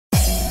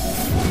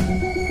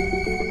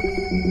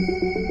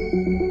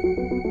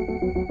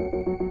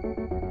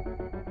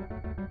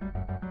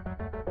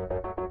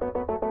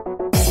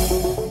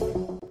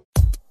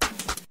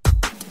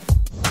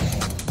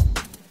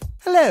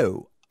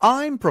Hello,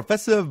 I'm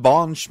Professor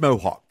Von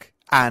Schmohawk,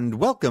 and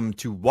welcome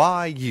to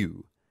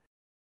YU.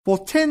 For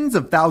tens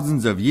of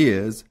thousands of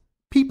years,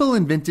 people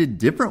invented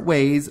different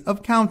ways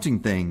of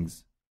counting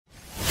things.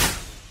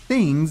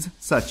 Things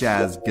such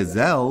as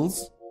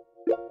gazelles,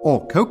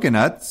 or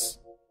coconuts,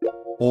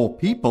 or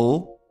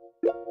people,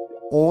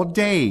 or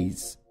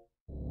days.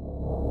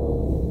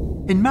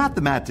 In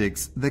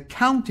mathematics, the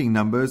counting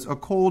numbers are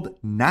called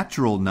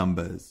natural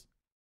numbers.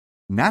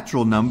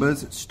 Natural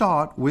numbers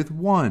start with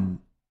 1.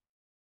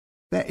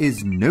 There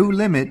is no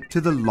limit to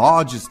the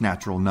largest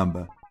natural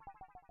number.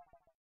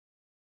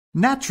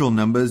 Natural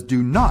numbers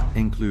do not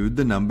include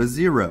the number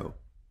 0.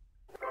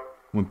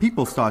 When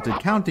people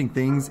started counting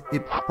things,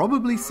 it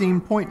probably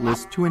seemed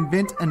pointless to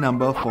invent a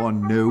number for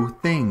no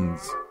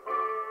things.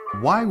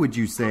 Why would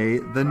you say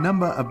the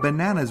number of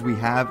bananas we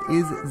have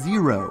is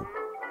 0,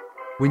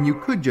 when you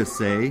could just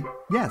say,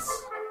 yes,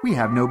 we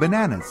have no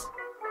bananas?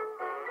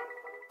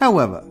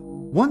 However,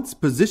 once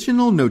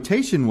positional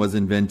notation was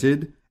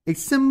invented, a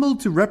symbol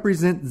to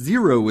represent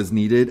 0 was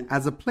needed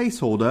as a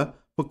placeholder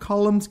for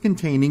columns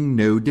containing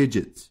no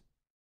digits.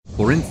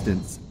 For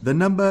instance, the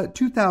number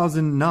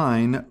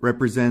 2009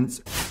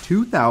 represents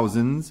 2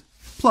 thousands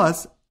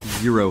plus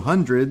 0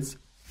 hundreds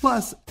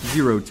plus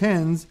 0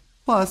 tens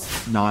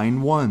plus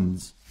 9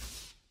 ones.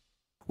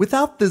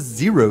 Without the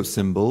 0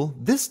 symbol,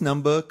 this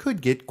number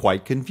could get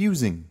quite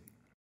confusing.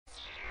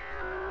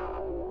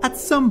 At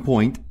some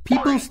point,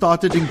 people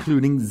started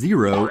including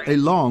 0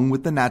 along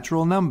with the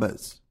natural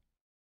numbers.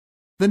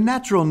 The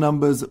natural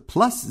numbers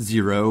plus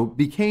 0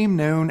 became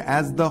known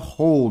as the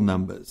whole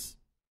numbers.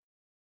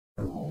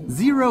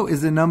 0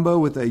 is a number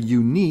with a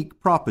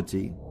unique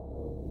property.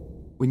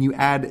 When you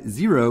add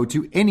 0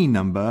 to any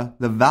number,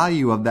 the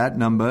value of that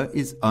number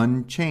is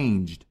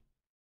unchanged.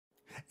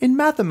 In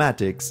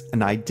mathematics,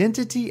 an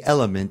identity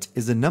element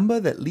is a number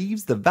that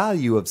leaves the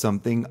value of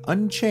something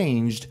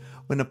unchanged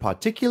when a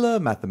particular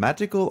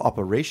mathematical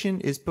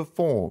operation is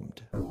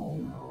performed.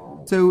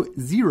 So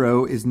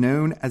 0 is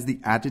known as the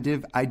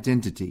additive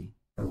identity.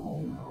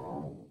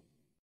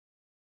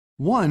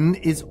 1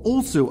 is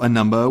also a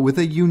number with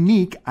a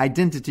unique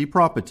identity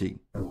property.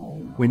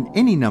 When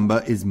any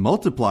number is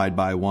multiplied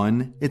by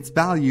 1, its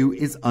value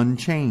is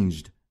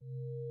unchanged.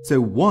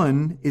 So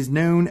 1 is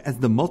known as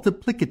the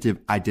multiplicative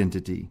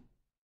identity.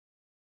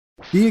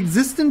 The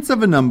existence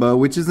of a number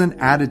which is an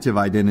additive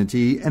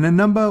identity and a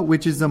number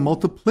which is a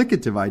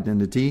multiplicative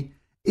identity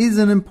is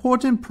an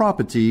important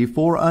property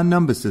for a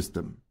number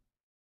system.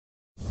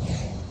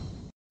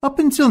 Up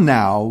until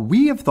now,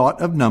 we have thought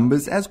of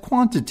numbers as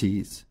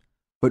quantities.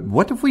 But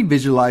what if we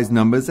visualize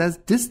numbers as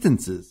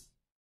distances?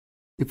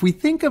 If we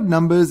think of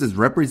numbers as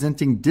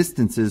representing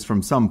distances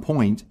from some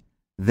point,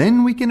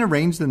 then we can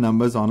arrange the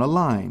numbers on a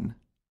line,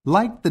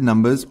 like the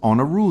numbers on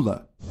a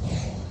ruler.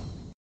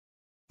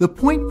 The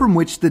point from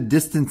which the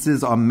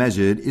distances are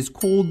measured is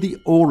called the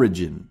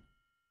origin.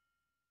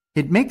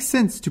 It makes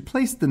sense to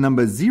place the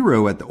number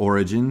 0 at the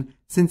origin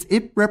since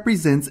it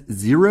represents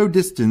 0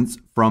 distance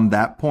from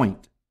that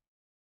point.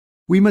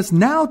 We must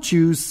now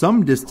choose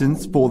some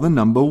distance for the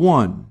number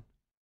 1.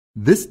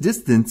 This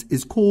distance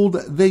is called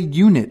the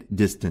unit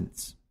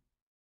distance.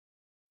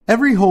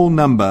 Every whole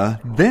number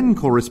then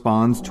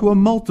corresponds to a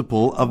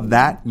multiple of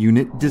that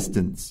unit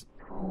distance.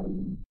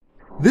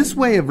 This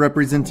way of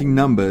representing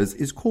numbers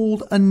is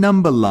called a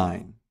number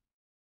line.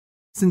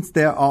 Since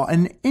there are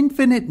an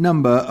infinite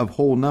number of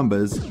whole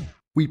numbers,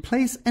 we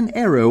place an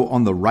arrow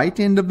on the right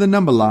end of the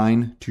number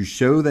line to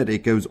show that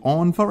it goes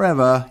on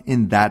forever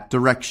in that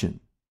direction.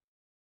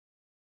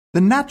 The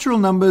natural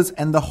numbers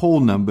and the whole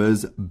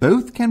numbers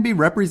both can be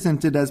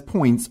represented as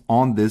points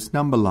on this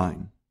number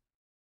line.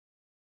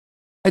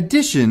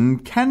 Addition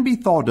can be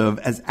thought of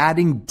as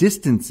adding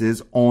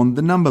distances on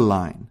the number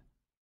line.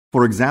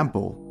 For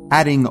example,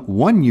 adding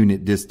 1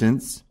 unit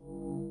distance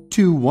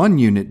to 1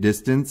 unit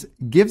distance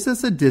gives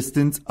us a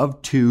distance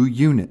of 2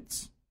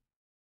 units.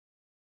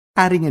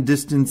 Adding a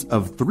distance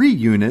of 3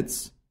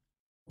 units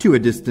to a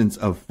distance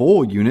of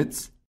 4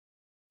 units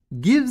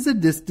gives a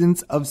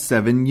distance of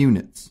 7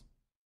 units.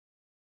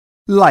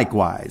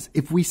 Likewise,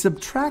 if we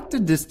subtract a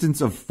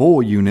distance of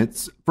 4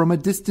 units from a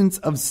distance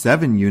of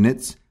 7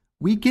 units,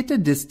 we get a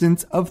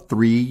distance of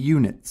 3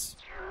 units.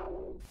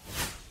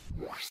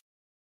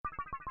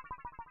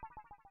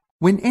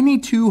 When any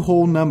 2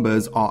 whole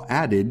numbers are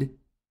added,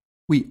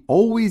 we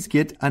always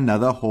get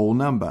another whole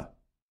number.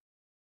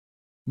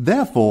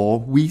 Therefore,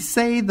 we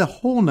say the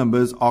whole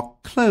numbers are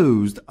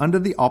closed under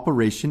the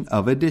operation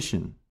of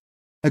addition.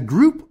 A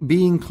group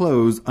being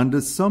closed under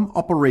some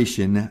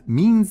operation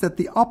means that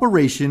the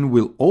operation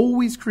will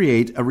always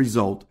create a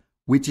result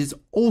which is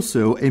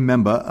also a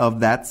member of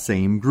that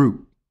same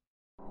group.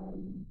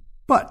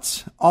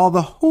 But are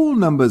the whole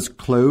numbers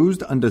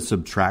closed under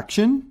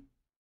subtraction?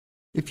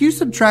 If you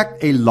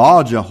subtract a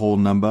larger whole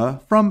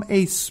number from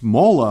a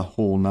smaller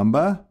whole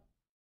number,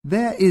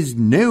 there is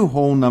no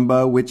whole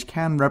number which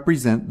can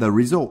represent the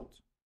result.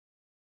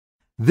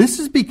 This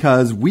is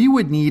because we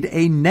would need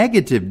a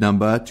negative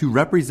number to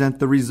represent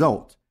the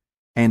result,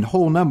 and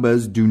whole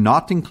numbers do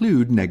not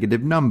include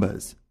negative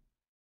numbers.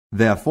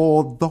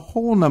 Therefore, the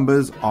whole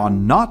numbers are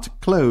not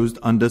closed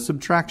under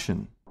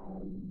subtraction.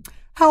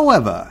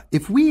 However,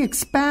 if we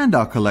expand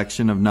our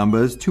collection of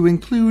numbers to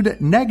include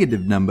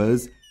negative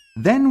numbers,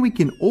 then we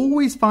can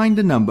always find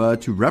a number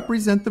to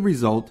represent the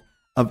result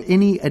of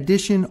any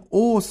addition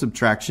or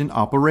subtraction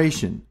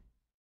operation.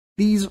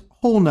 These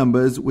whole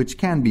numbers, which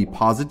can be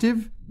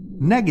positive,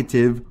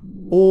 negative,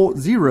 or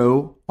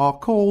zero, are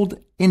called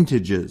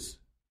integers.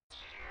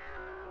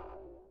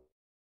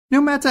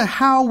 No matter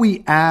how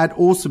we add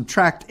or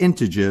subtract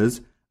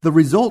integers, the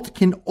result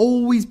can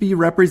always be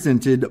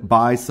represented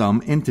by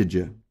some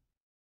integer.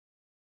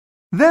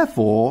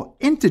 Therefore,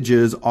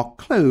 integers are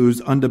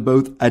closed under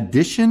both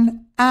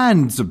addition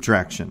and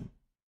subtraction.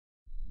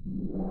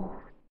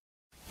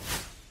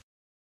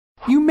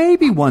 You may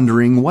be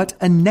wondering what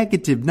a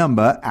negative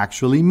number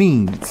actually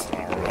means.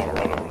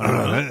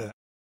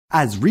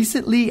 As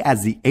recently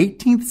as the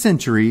 18th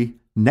century,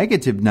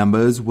 negative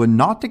numbers were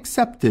not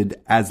accepted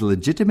as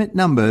legitimate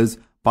numbers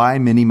by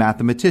many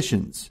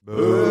mathematicians.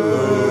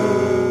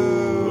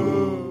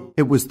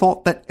 It was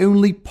thought that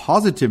only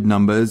positive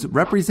numbers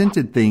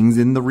represented things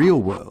in the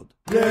real world.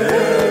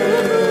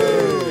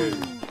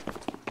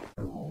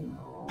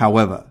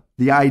 However,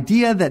 the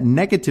idea that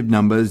negative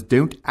numbers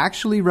don't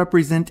actually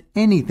represent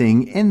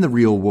anything in the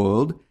real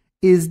world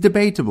is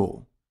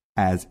debatable,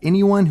 as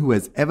anyone who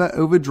has ever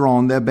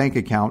overdrawn their bank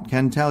account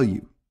can tell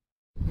you.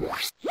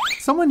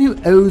 Someone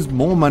who owes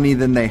more money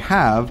than they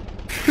have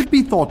could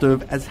be thought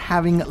of as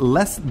having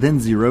less than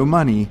zero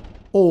money,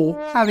 or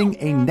having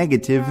a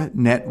negative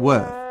net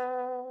worth.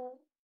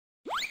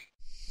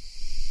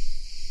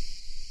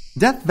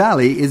 Death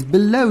Valley is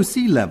below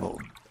sea level,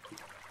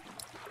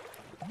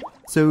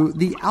 so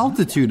the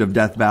altitude of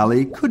Death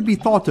Valley could be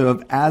thought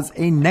of as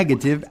a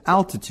negative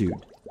altitude.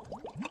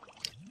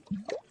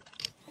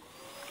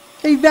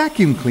 A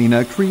vacuum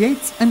cleaner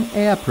creates an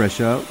air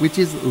pressure which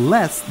is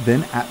less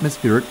than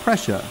atmospheric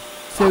pressure,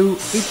 so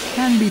it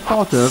can be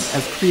thought of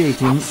as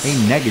creating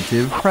a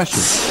negative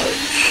pressure.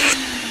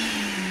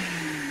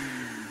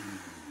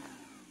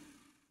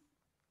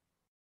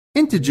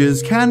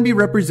 Integers can be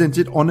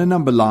represented on a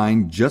number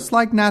line just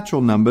like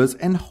natural numbers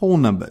and whole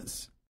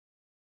numbers.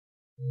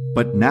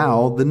 But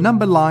now the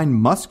number line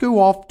must go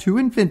off to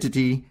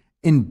infinity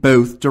in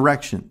both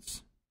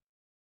directions.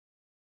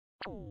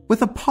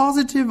 With a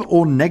positive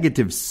or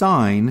negative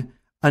sign,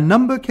 a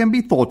number can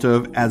be thought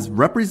of as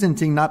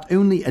representing not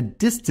only a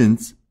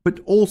distance but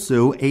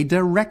also a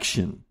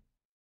direction.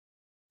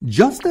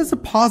 Just as a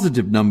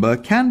positive number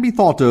can be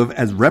thought of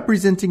as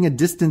representing a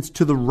distance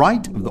to the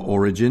right of the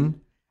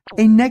origin,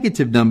 a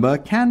negative number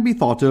can be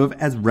thought of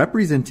as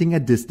representing a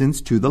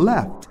distance to the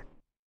left.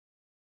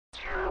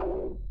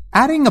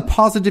 Adding a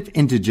positive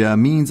integer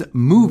means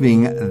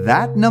moving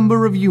that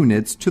number of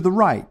units to the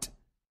right.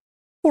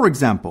 For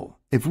example,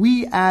 if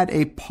we add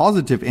a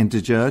positive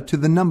integer to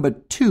the number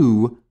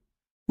 2,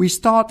 we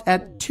start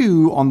at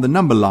 2 on the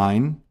number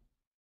line,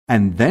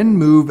 and then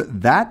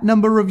move that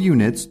number of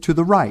units to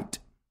the right.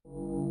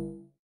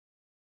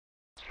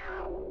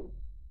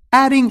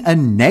 Adding a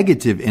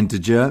negative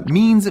integer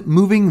means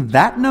moving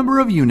that number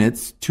of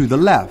units to the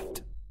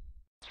left.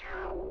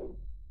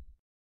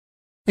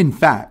 In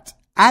fact,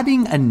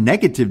 adding a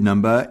negative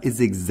number is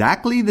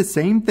exactly the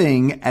same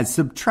thing as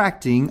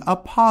subtracting a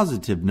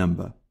positive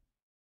number.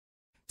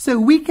 So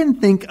we can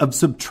think of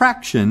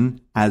subtraction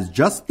as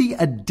just the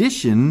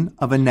addition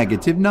of a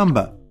negative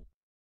number.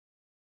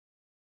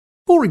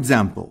 For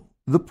example,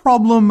 the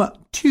problem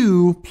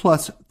 2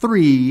 plus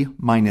 3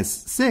 minus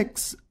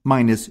 6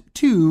 minus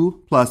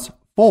 2 plus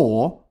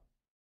 4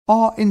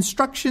 are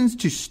instructions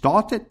to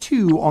start at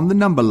 2 on the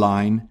number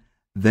line,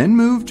 then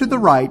move to the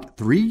right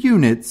 3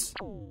 units,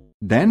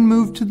 then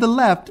move to the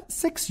left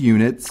 6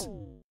 units,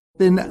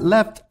 then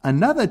left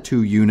another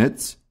 2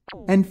 units,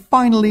 and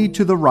finally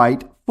to the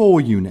right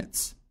 4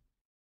 units.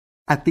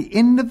 At the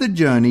end of the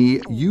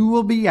journey, you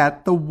will be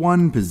at the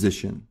 1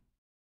 position.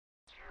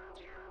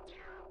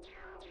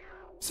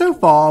 So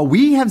far,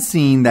 we have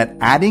seen that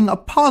adding a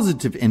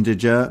positive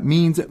integer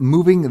means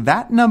moving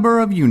that number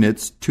of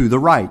units to the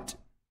right.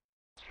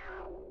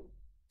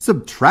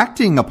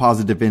 Subtracting a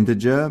positive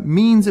integer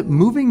means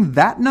moving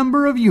that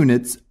number of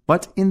units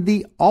but in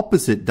the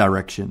opposite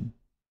direction.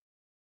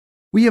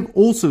 We have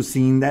also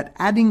seen that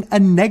adding a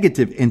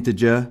negative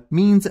integer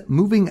means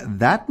moving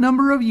that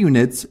number of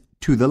units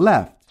to the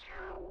left.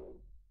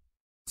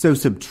 So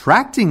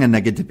subtracting a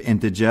negative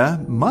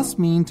integer must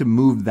mean to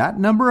move that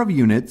number of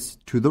units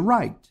to the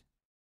right.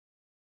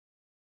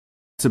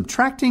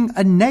 Subtracting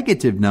a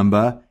negative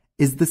number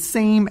is the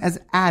same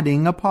as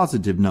adding a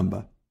positive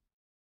number.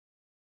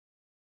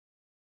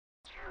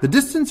 The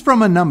distance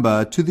from a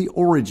number to the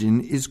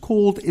origin is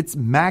called its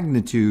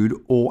magnitude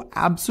or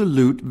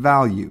absolute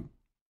value.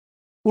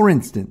 For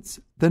instance,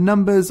 the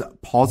numbers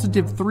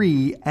positive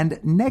 3 and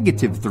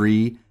negative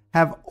 3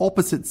 have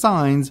opposite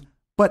signs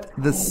but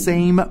the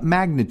same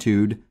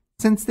magnitude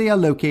since they are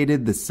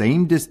located the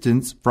same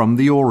distance from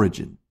the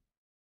origin.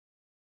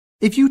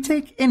 If you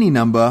take any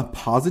number,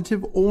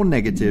 positive or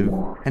negative,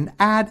 and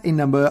add a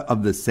number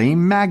of the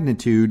same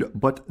magnitude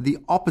but the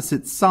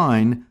opposite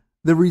sign,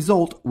 the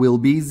result will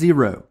be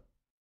 0.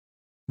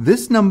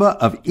 This number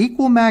of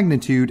equal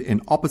magnitude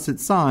and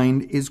opposite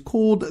sign is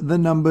called the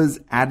number's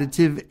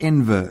additive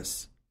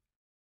inverse.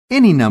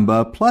 Any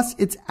number plus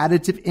its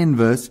additive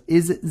inverse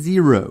is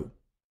 0.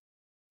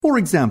 For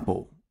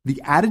example,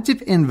 the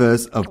additive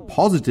inverse of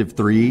positive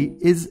 3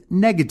 is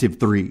negative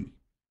 3.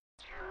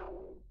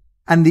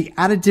 And the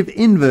additive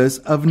inverse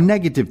of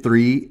negative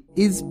 3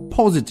 is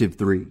positive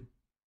 3.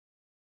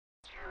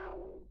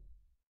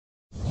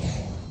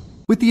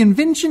 With the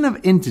invention of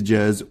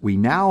integers, we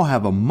now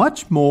have a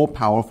much more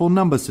powerful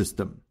number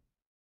system.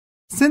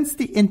 Since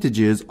the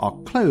integers are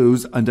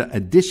closed under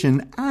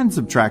addition and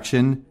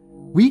subtraction,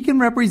 we can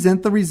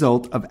represent the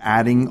result of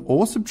adding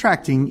or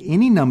subtracting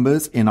any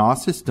numbers in our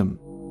system.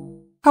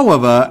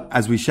 However,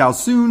 as we shall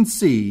soon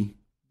see,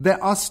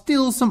 there are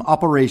still some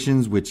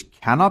operations which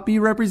cannot be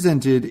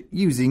represented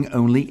using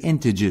only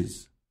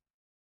integers.